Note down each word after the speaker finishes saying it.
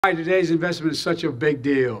Why today's investment is such a big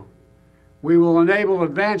deal. We will enable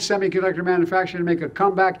advanced semiconductor manufacturing to make a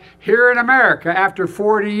comeback here in America after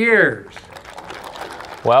 40 years.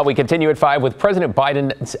 Well, we continue at 5 with President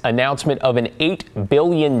Biden's announcement of an $8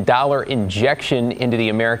 billion injection into the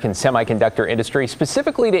American semiconductor industry,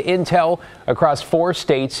 specifically to Intel across 4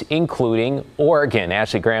 states, including Oregon.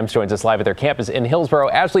 Ashley Grahams joins us live at their campus in Hillsboro.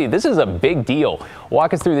 Ashley, this is a big deal.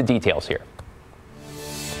 Walk us through the details here.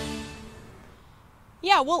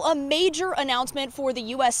 Yeah, well, a major announcement for the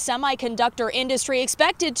U.S. semiconductor industry,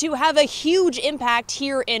 expected to have a huge impact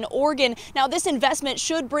here in Oregon. Now, this investment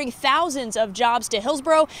should bring thousands of jobs to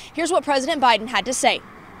Hillsboro. Here's what President Biden had to say.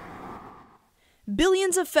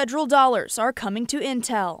 Billions of federal dollars are coming to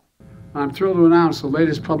Intel. I'm thrilled to announce the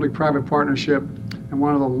latest public-private partnership and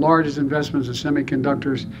one of the largest investments in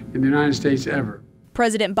semiconductors in the United States ever.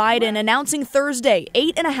 President Biden announcing Thursday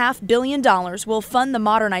 $8.5 billion will fund the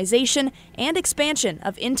modernization and expansion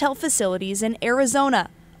of Intel facilities in Arizona,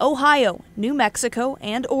 Ohio, New Mexico,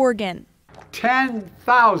 and Oregon.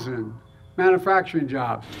 10,000 manufacturing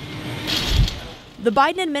jobs. The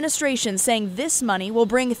Biden administration saying this money will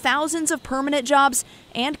bring thousands of permanent jobs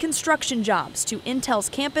and construction jobs to Intel's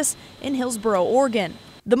campus in Hillsboro, Oregon.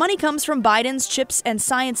 The money comes from Biden's CHIPS and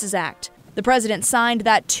Sciences Act. The president signed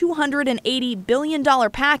that $280 billion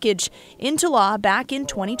package into law back in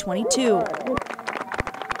 2022.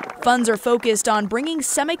 Funds are focused on bringing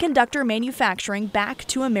semiconductor manufacturing back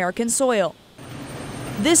to American soil.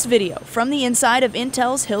 This video from the inside of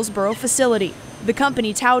Intel's Hillsboro facility. The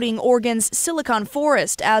company touting Oregon's Silicon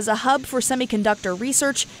Forest as a hub for semiconductor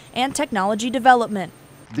research and technology development.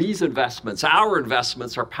 These investments, our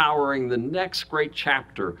investments, are powering the next great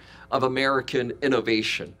chapter of American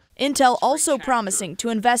innovation. Intel also promising to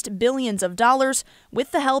invest billions of dollars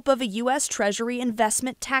with the help of a U.S. Treasury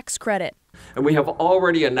investment tax credit. And we have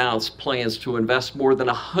already announced plans to invest more than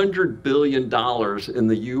 $100 billion in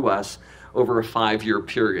the U.S. over a 5-year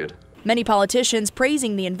period. Many politicians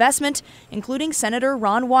praising the investment, including Senator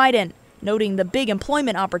Ron Wyden, noting the big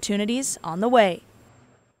employment opportunities on the way.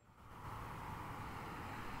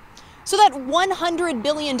 So that $100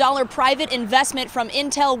 billion private investment from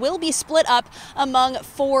Intel will be split up among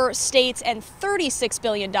 4 states, and $36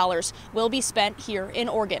 billion will be spent here in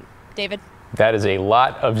Oregon. David? That is a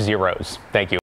lot of zeros. Thank you.